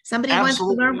office. Somebody wants to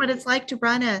learn what it's like to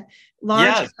run a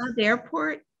large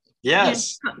airport.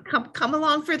 Yes. Come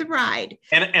along for the ride.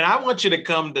 And I want you to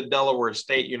come to Delaware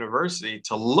State University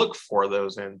to look for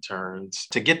those interns,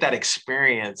 to get that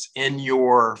experience in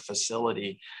your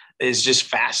facility. Is just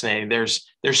fascinating. There's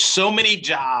so many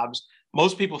jobs.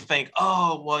 Most people think,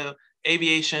 oh, well,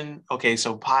 aviation. Okay,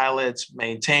 so pilots,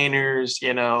 maintainers,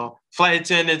 flight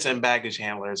attendants, and baggage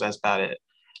handlers. That's about it.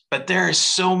 But there are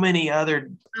so many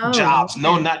other jobs.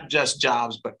 No, not just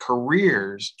jobs, but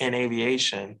careers in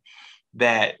aviation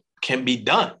that can be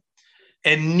done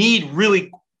and need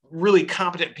really, really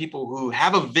competent people who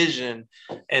have a vision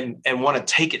and want to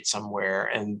take it somewhere.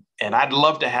 And I'd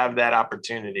love to have that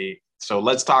opportunity. So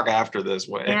let's talk after this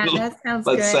way. Yeah, that sounds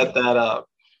Let's good. set that up.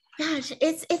 Gosh,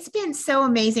 it's been so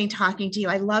amazing talking to you.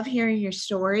 I love hearing your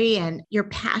story and your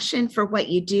passion for what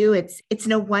you do. It's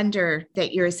no wonder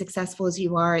that you're as successful as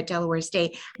you are at Delaware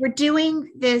State. We're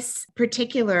doing this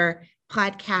particular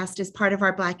podcast as part of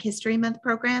our Black History Month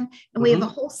program, and we have a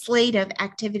whole slate of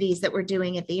activities that we're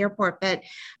doing at the airport. But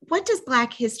what does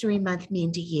Black History Month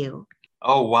mean to you?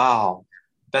 Oh, wow.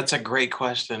 That's a great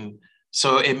question.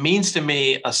 So it means to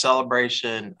me a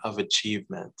celebration of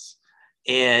achievements.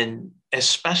 And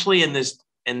especially in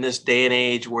this day and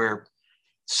age where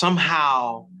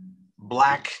somehow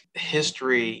Black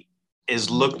history is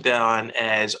looked on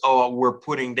as, oh, we're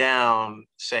putting down,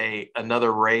 say,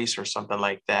 another race or something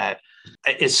like that.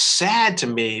 It's sad to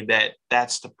me that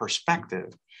that's the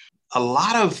perspective. A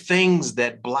lot of things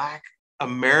that Black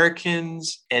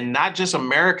Americans, and not just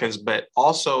Americans, but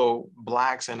also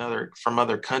Blacks and from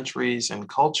other countries and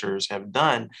cultures have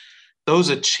done, those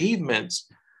achievements,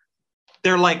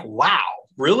 they're like, wow,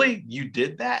 really? You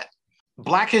did that?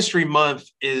 Black History Month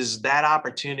is that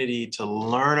opportunity to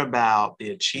learn about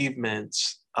the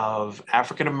achievements of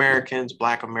African Americans,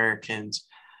 Black Americans,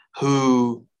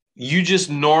 who you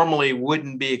just normally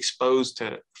wouldn't be exposed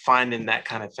to finding that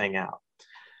kind of thing out.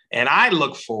 And I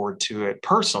look forward to it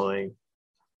personally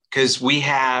because we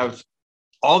have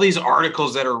all these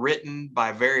articles that are written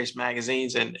by various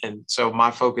magazines. And so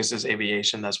my focus is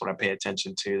aviation. That's what I pay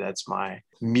attention to. That's my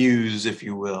muse, if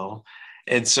you will.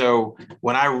 And so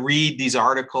when I read these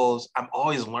articles, I'm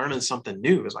always learning something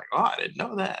new. It's like, oh, I didn't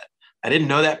know that. I didn't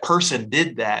know that person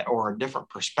did that, or a different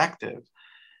perspective.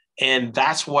 And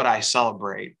that's what I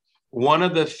celebrate. One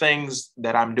of the things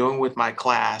that I'm doing with my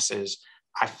class is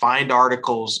I find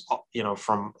articles,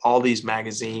 from all these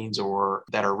magazines or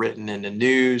that are written in the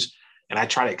news, and I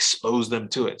try to expose them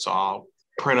to it. So I'll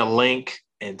print a link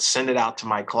and send it out to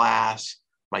my class,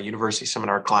 my university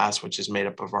seminar class, which is made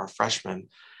up of our freshmen.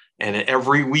 And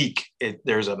every week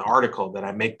there's an article that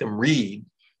I make them read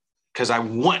because I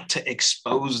want to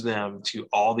expose them to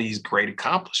all these great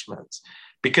accomplishments,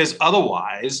 because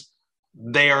otherwise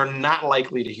they are not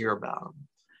likely to hear about them.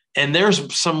 And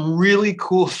there's some really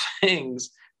cool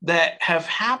things that have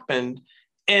happened.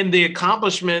 And the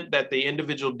accomplishment that the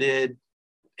individual did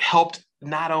helped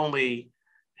not only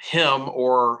him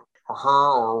or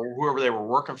her or whoever they were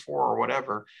working for or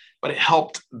whatever, but it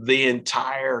helped the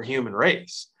entire human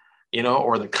race,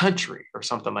 or the country or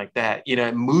something like that.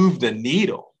 It moved the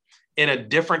needle in a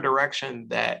different direction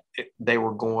that they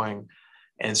were going.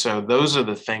 And so those are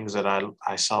the things that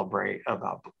I celebrate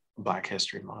about Black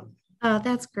History Month. Oh,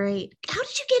 that's great. How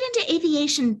did you get into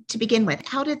aviation to begin with?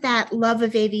 How did that love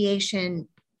of aviation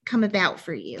come about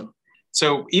for you?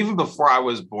 So even before I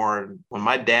was born, when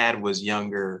my dad was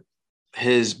younger,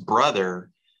 his brother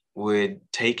would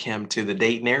take him to the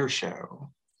Dayton Air Show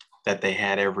that they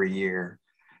had every year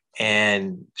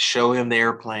and show him the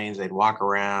airplanes. They'd walk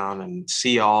around and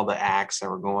see all the acts that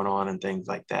were going on and things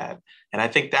like that. And I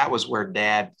think that was where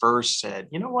Dad first said,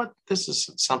 you know what, this is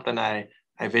something I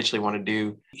eventually want to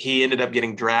do. He ended up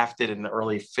getting drafted in the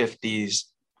early 50s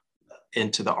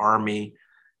into the Army.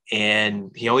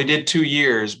 And he only did 2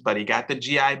 years, but he got the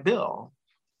GI Bill.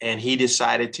 And he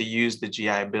decided to use the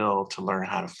GI Bill to learn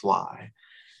how to fly.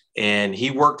 And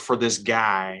he worked for this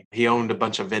guy. He owned a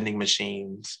bunch of vending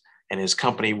machines, and his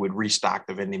company would restock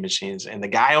the vending machines. And the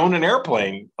guy owned an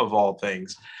airplane, of all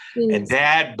things. Jeez. And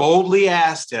Dad boldly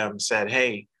asked him, said,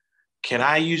 hey, can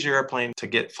I use your airplane to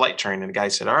get flight training? And the guy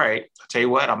said, all right, I'll tell you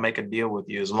what, I'll make a deal with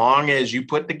you. As long as you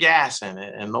put the gas in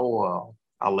it and the oil,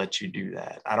 I'll let you do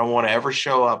that. I don't want to ever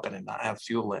show up and it not have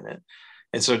fuel in it.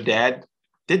 And so Dad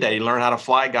did that. He learned how to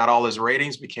fly, got all his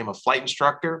ratings, became a flight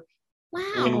instructor. Wow.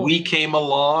 When we came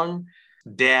along,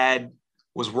 Dad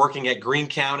was working at Greene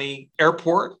County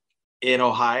Airport in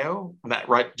Ohio,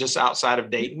 right just outside of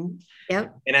Dayton.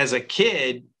 Yep. And as a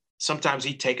kid, sometimes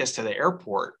he'd take us to the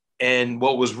airport. And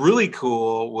what was really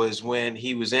cool was when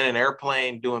he was in an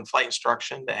airplane doing flight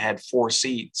instruction that had 4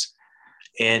 seats,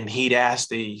 and he'd ask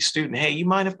the student, hey, you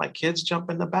mind if my kids jump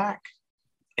in the back?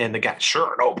 And the guy,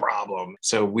 sure, no problem.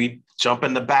 So we jump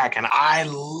in the back, and I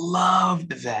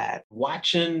loved that,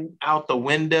 watching out the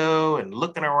window and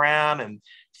looking around and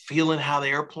feeling how the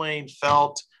airplane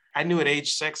felt. I knew at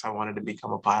age 6 I wanted to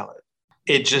become a pilot.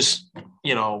 It just,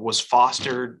 was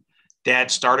fostered. Dad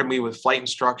started me with flight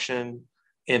instruction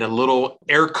in a little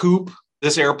air coupe.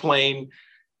 This airplane,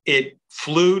 it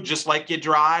flew just like you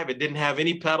drive. It didn't have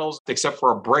any pedals except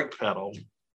for a brake pedal.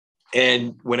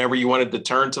 And whenever you wanted to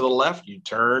turn to the left, you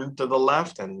turned to the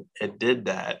left, and it did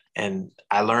that. And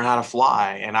I learned how to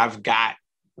fly. And I've got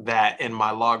that in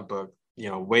my logbook.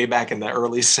 way back in the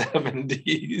early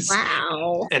 70s.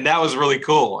 Wow. And that was really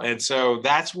cool. And so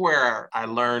that's where I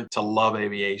learned to love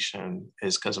aviation,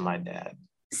 is because of my dad.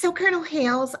 So, Colonel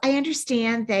Hales, I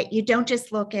understand that you don't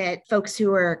just look at folks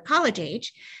who are college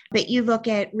age, but you look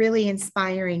at really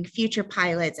inspiring future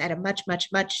pilots at a much, much,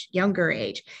 much younger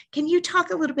age. Can you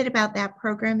talk a little bit about that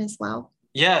program as well?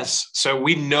 Yes. So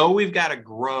we know we've got to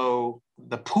grow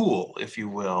the pool, if you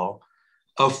will,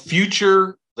 of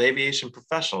future aviation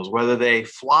professionals, whether they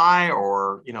fly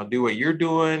or, do what you're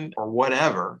doing or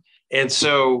whatever. And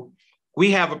so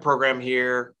we have a program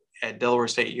here at Delaware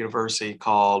State University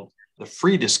called the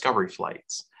Free Discovery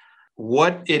Flights.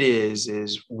 What it is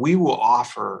we will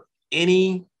offer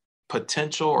any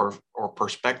potential or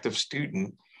prospective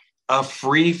student a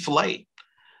free flight.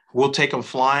 We'll take them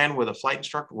flying with a flight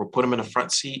instructor. We'll put them in a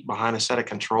front seat behind a set of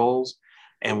controls,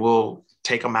 and we'll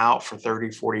take them out for 30,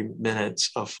 40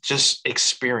 minutes of just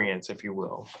experience, if you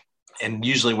will. And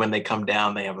usually when they come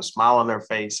down, they have a smile on their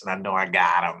face, and I know I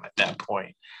got them at that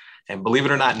point. And believe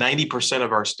it or not, 90%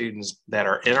 of our students that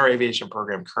are in our aviation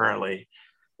program currently,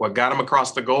 what got them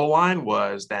across the goal line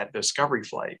was that discovery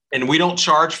flight. And we don't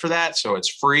charge for that, so it's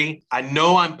free. I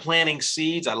know I'm planting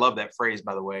seeds. I love that phrase,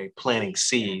 by the way, planting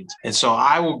seeds. And so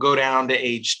I will go down to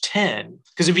age 10,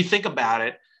 because if you think about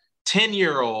it,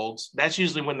 10-year-olds, that's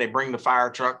usually when they bring the fire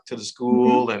truck to the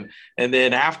school. Mm-hmm. And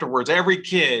then afterwards, every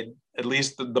kid, at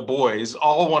least the boys,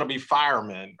 all want to be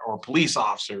firemen or police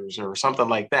officers or something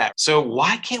like that. So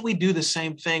why can't we do the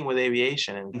same thing with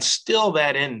aviation and instill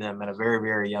that in them at a very,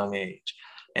 very young age?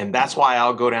 And that's why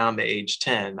I'll go down to age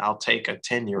 10. I'll take a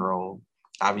 10-year-old,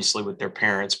 obviously with their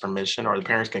parents' permission, or the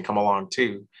parents can come along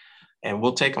too, and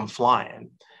we'll take them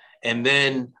flying. And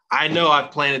then I know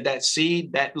I've planted that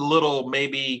seed, that little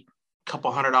maybe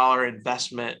 $200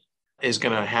 investment is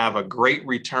going to have a great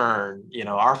return.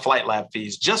 Our flight lab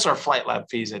fees, just our flight lab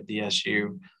fees at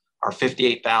DSU are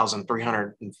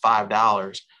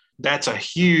 $58,305. That's a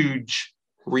huge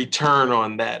return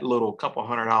on that little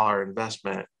 $200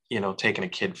 investment, taking a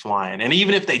kid flying. And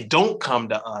even if they don't come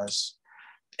to us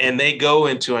and they go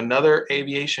into another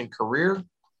aviation career,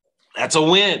 that's a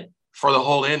win for the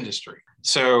whole industry.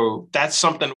 So that's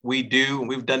something we do.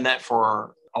 We've done that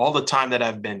for all the time that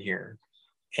I've been here.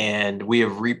 And we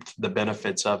have reaped the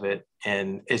benefits of it.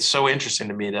 And it's so interesting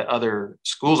to me that other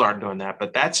schools aren't doing that,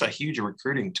 but that's a huge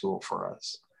recruiting tool for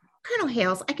us. Colonel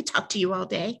Hales, I could talk to you all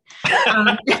day,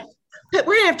 but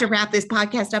we're going to have to wrap this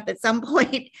podcast up at some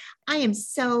point. I am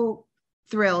so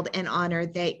thrilled and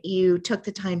honored that you took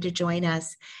the time to join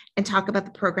us and talk about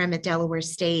the program at Delaware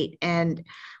State. And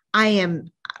I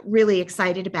am really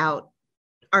excited about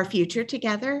our future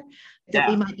together, that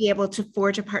we might be able to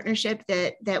forge a partnership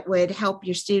that would help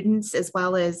your students as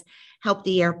well as help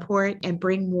the airport and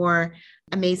bring more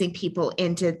amazing people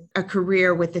into a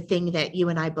career with the thing that you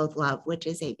and I both love, which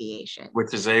is aviation.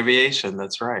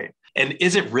 That's right. And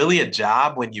is it really a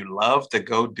job when you love to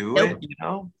go do it,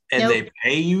 and they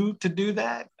pay you to do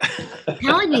that? I'm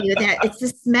telling you that it's the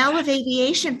smell of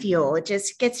aviation fuel. It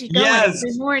just gets you going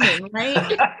every morning,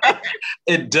 right?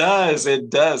 It does.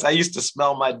 I used to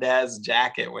smell my dad's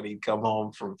jacket when he'd come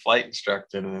home from flight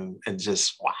instructing and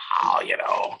just,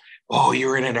 wow, oh, you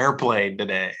were in an airplane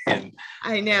today. And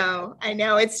I know.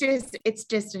 It's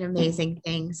just an amazing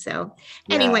thing. So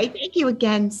anyway, thank you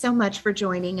again so much for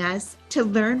joining us. To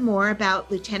learn more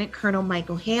about Lieutenant Colonel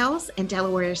Michael Hales and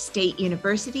Delaware State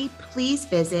University, please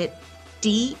visit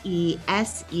desu.edu.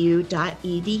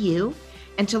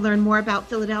 And to learn more about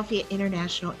Philadelphia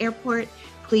International Airport,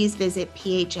 please visit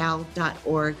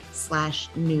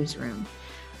phl.org/newsroom.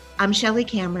 I'm Shelley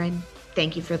Cameron.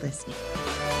 Thank you for listening.